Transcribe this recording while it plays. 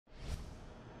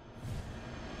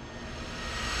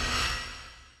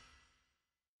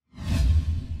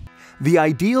The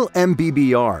ideal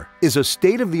Mbbr is a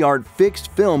state-of-the-art fixed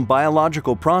film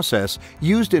biological process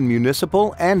used in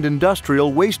municipal and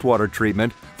industrial wastewater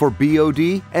treatment for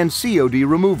BOD and COD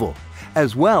removal,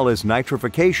 as well as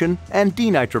nitrification and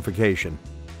denitrification.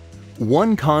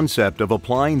 One concept of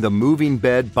applying the moving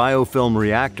bed biofilm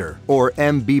reactor, or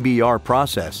Mbbr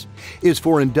process, is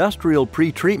for industrial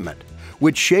pretreatment,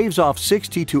 which shaves off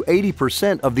 60 to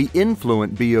 80% of the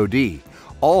influent BOD,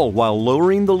 all while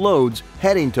lowering the loads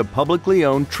heading to publicly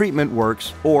owned treatment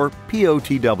works, or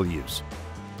POTWs.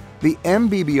 The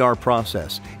Mbbr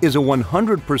process is a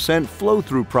 100%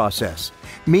 flow-through process,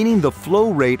 meaning the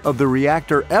flow rate of the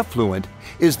reactor effluent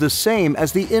is the same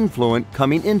as the influent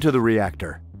coming into the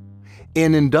reactor.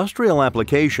 In industrial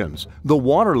applications, the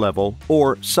water level,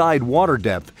 or side water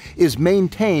depth, is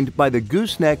maintained by the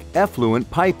gooseneck effluent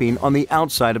piping on the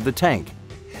outside of the tank.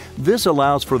 This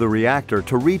allows for the reactor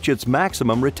to reach its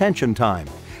maximum retention time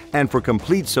and for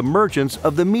complete submergence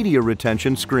of the media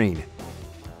retention screen.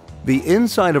 The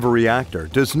inside of a reactor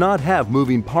does not have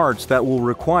moving parts that will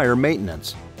require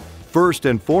maintenance. First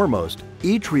and foremost,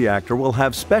 each reactor will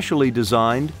have specially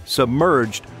designed,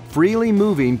 submerged, freely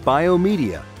moving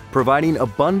biomedia, providing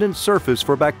abundant surface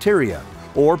for bacteria,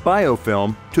 or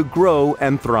biofilm, to grow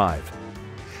and thrive.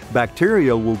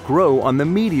 Bacteria will grow on the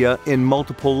media in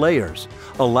multiple layers,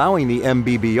 allowing the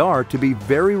Mbbr to be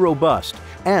very robust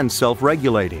and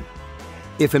self-regulating.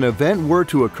 If an event were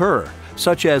to occur,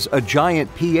 such as a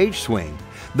giant pH swing,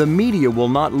 the media will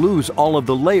not lose all of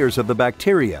the layers of the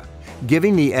bacteria,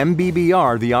 giving the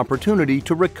Mbbr the opportunity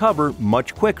to recover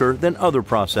much quicker than other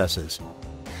processes.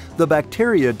 The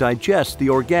bacteria digests the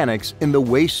organics in the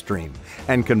waste stream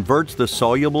and converts the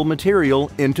soluble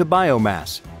material into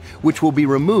biomass, which will be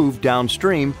removed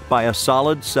downstream by a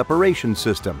solid separation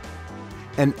system.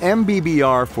 An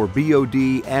Mbbr for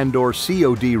BOD and/or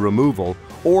COD removal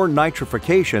or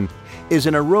nitrification is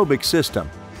an aerobic system,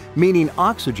 meaning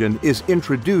oxygen is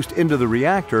introduced into the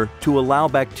reactor to allow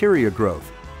bacteria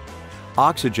growth.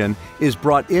 Oxygen is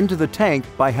brought into the tank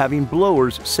by having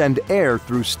blowers send air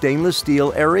through stainless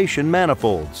steel aeration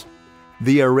manifolds.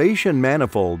 The aeration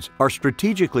manifolds are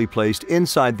strategically placed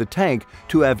inside the tank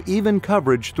to have even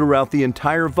coverage throughout the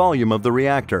entire volume of the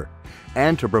reactor,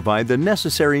 and to provide the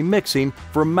necessary mixing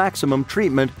for maximum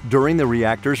treatment during the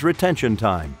reactor's retention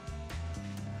time.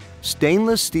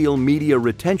 Stainless steel media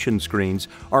retention screens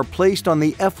are placed on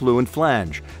the effluent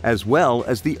flange, as well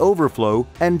as the overflow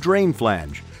and drain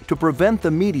flange, to prevent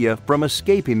the media from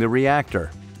escaping the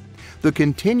reactor. The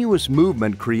continuous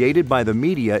movement created by the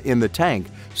media in the tank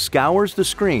scours the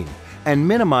screen and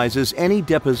minimizes any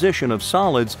deposition of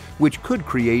solids which could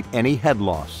create any head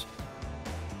loss.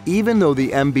 Even though the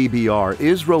Mbbr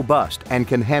is robust and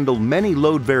can handle many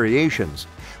load variations,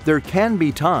 there can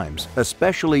be times,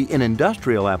 especially in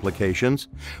industrial applications,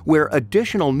 where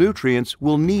additional nutrients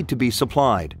will need to be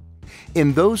supplied.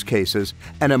 In those cases,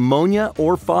 an ammonia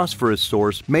or phosphorus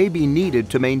source may be needed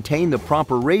to maintain the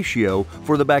proper ratio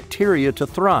for the bacteria to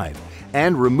thrive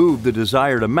and remove the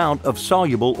desired amount of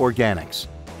soluble organics.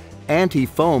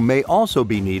 Anti-foam may also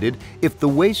be needed if the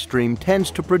waste stream tends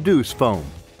to produce foam.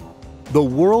 The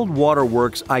World Water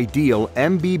Works ideal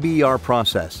Mbbr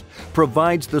process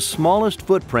provides the smallest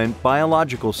footprint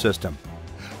biological system.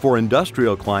 For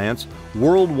industrial clients,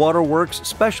 World Water Works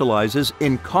specializes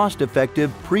in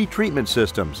cost-effective pre-treatment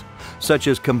systems, such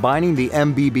as combining the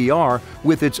Mbbr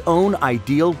with its own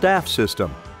ideal DAF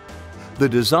system. The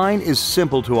design is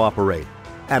simple to operate,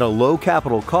 at a low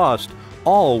capital cost,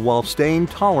 all while staying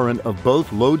tolerant of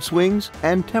both load swings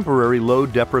and temporary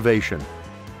load deprivation.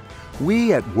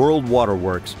 We at World Water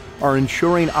Works are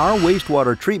ensuring our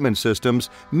wastewater treatment systems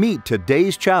meet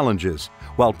today's challenges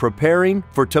while preparing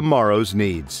for tomorrow's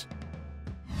needs.